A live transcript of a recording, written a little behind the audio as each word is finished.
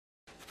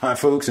Hi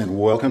folks, and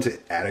welcome to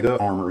Attica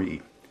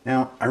Armory.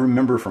 Now, I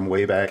remember from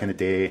way back in the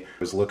day, I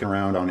was looking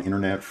around on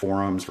internet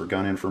forums for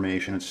gun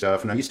information and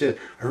stuff, and I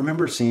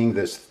remember seeing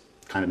this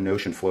kind of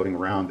notion floating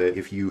around that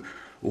if you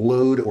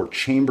load or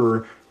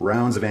chamber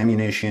rounds of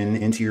ammunition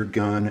into your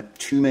gun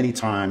too many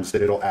times,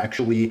 that it'll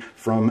actually,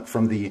 from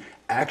the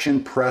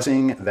action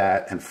pressing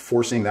that and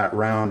forcing that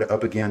round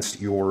up against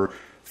your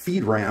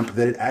feed ramp,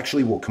 that it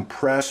actually will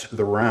compress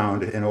the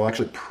round and it'll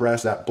actually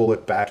press that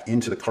bullet back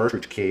into the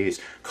cartridge case,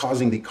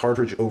 causing the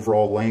cartridge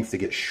overall length to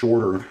get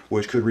shorter,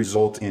 which could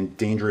result in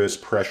dangerous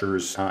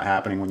pressures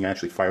happening when you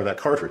actually fire that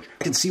cartridge.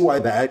 I can see why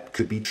that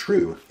could be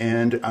true,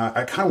 and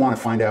I kind of want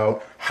to find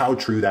out how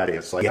true that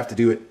is. Like, you have to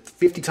do it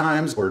 50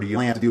 times, or do you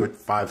only have to do it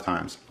 5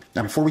 times?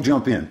 Now, before we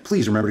jump in,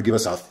 please remember to give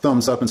us a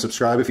thumbs up and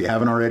subscribe if you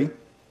haven't already.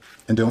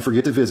 And don't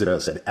forget to visit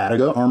us at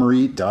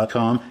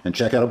ATTRIBUTIONS.com and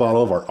check out a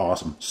bottle of our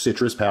awesome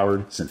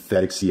citrus-powered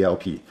synthetic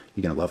CLP.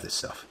 You're going to love this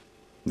stuff.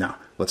 Now,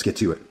 let's get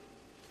to it.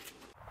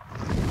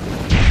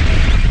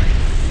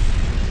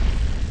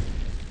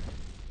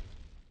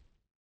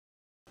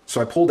 So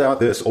I pulled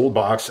out this old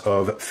box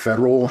of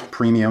Federal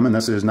Premium, and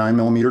this is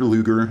 9mm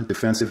Luger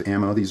defensive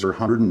ammo. These are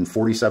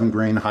 147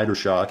 grain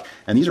Hydroshock,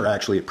 and these are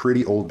actually a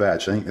pretty old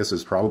batch. I think this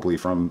is probably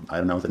from, I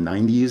don't know, the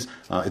 90s.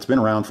 It's been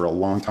around for a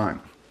long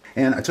time.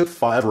 And I took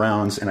 5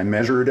 rounds and I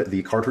measured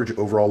the cartridge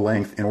overall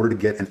length in order to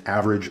get an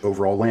average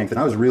overall length. And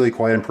I was really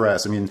quite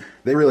impressed. I mean,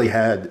 they really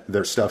had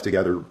their stuff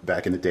together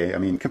back in the day. I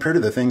mean, compared to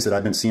the things that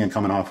I've been seeing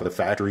coming off of the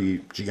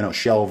factory,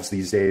 shelves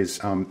these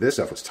days, this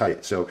stuff was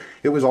tight. So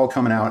it was all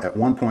coming out at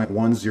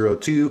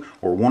 1.102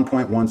 or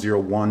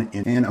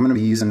 1.101. And I'm going to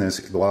be using this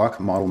Glock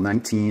Model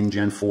 19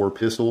 Gen 4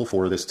 pistol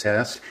for this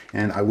test.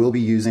 And I will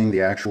be using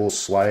the actual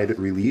slide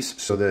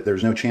release so that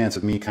there's no chance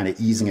of me kind of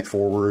easing it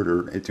forward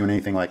or doing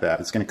anything like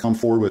that. It's going to come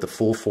forward with the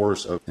full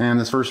force of, and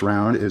this first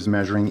round is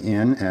measuring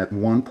in at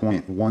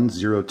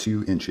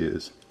 1.102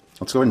 inches.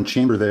 Let's go ahead and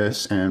chamber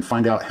this and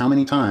find out how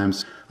many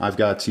times I've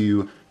got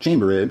to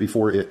chamber it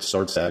before it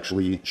starts to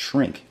actually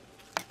shrink.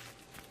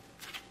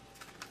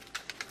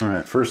 All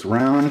right, first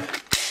round.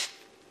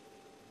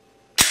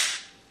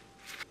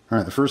 All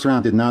right, the first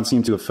round did not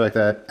seem to affect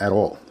that at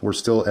all. We're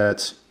still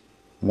at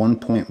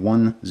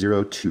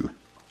 1.102.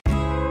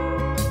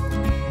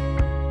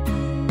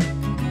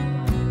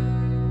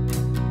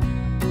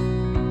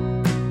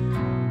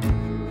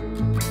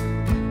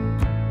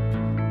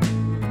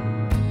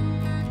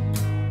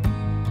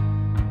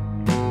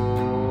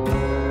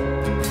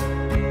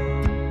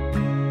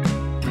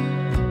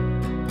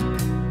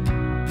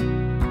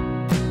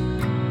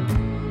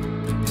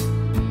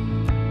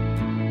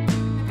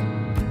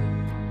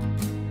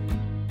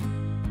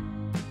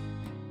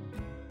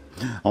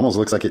 Almost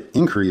looks like it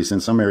increased in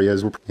some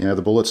areas.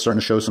 The bullet's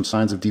starting to show some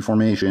signs of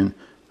deformation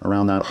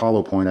around that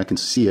hollow point. I can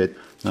see it.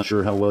 Not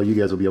sure how well you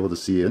guys will be able to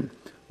see it,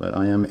 but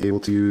I am able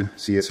to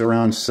see it. It's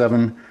around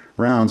 7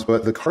 rounds,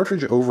 but the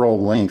cartridge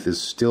overall length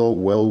is still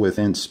well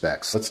within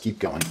specs. Let's keep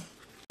going.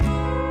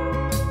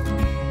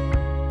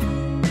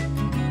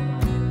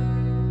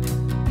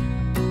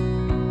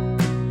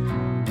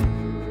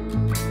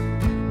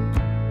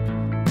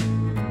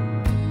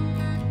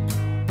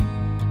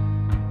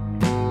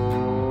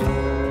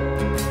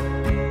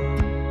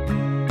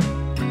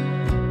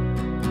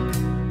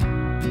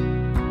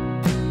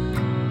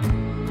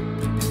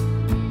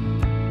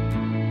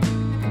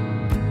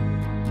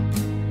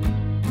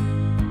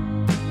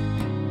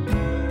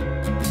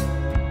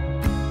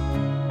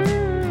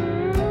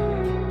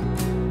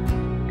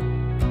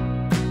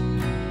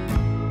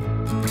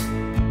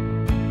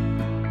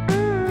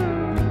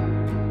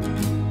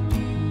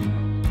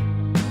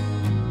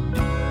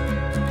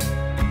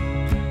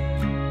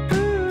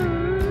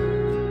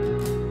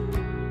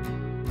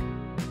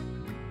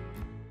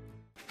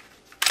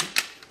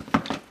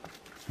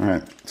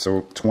 Alright,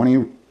 so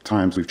 20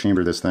 times we've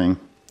chambered this thing,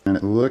 and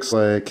it looks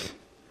like,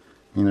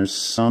 there's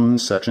some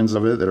sections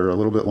of it that are a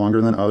little bit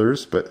longer than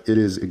others, but it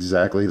is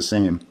exactly the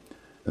same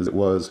as it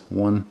was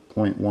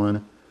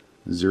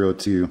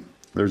 1.102.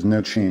 There's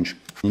no change.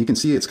 And you can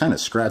see it's kind of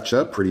scratched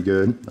up pretty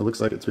good. It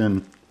looks like it's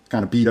been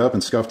kind of beat up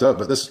and scuffed up,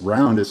 but this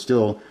round is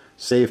still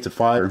safe to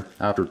fire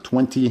after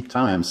 20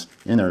 times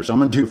in there. So I'm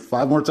going to do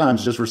 5 more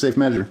times just for safe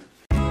measure.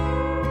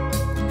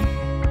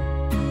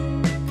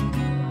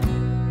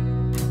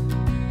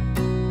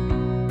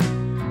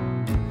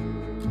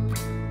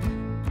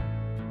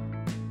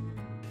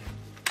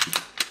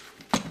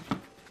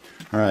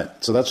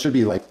 Alright, so that should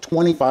be like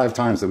 25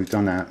 times that we've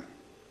done that.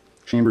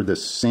 Chambered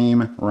this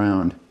same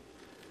round.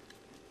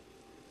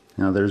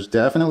 Now there's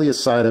definitely a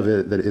side of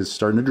it that is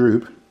starting to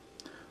droop,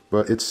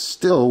 but it's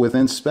still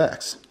within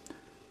specs.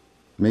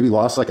 Maybe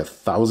lost like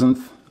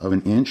 1/1000th of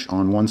an inch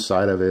on one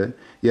side of it,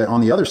 yet on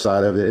the other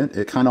side of it,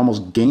 it kind of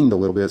almost gained a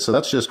little bit. So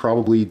that's just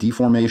probably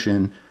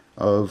deformation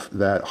of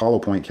that hollow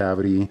point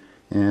cavity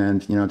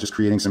and, just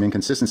creating some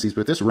inconsistencies.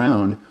 But this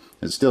round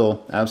is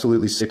still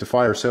absolutely safe to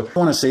fire. So I don't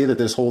want to say that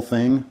this whole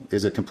thing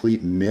is a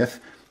complete myth,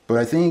 But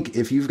I think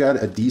if you've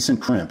got a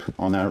decent crimp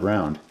on that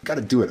round, you got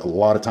to do it a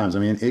lot of times. I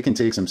mean, it can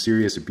take some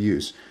serious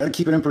abuse. Got to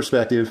keep it in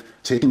perspective.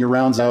 Taking your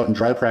rounds out and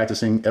dry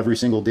practicing every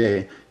single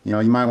day, you know,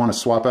 you might want to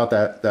swap out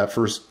that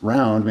first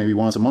round maybe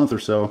once a month or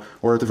so,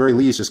 or at the very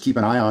least, just keep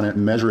an eye on it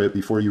and measure it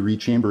before you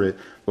rechamber it.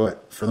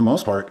 But for the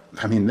most part,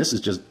 I mean, this is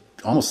just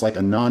almost like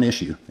a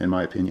non-issue in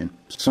my opinion.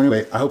 So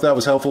anyway, I hope that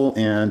was helpful,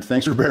 and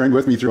thanks for bearing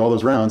with me through all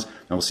those rounds.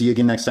 And we'll see you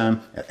again next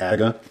time at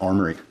ATTRIBUTIONS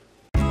Armory.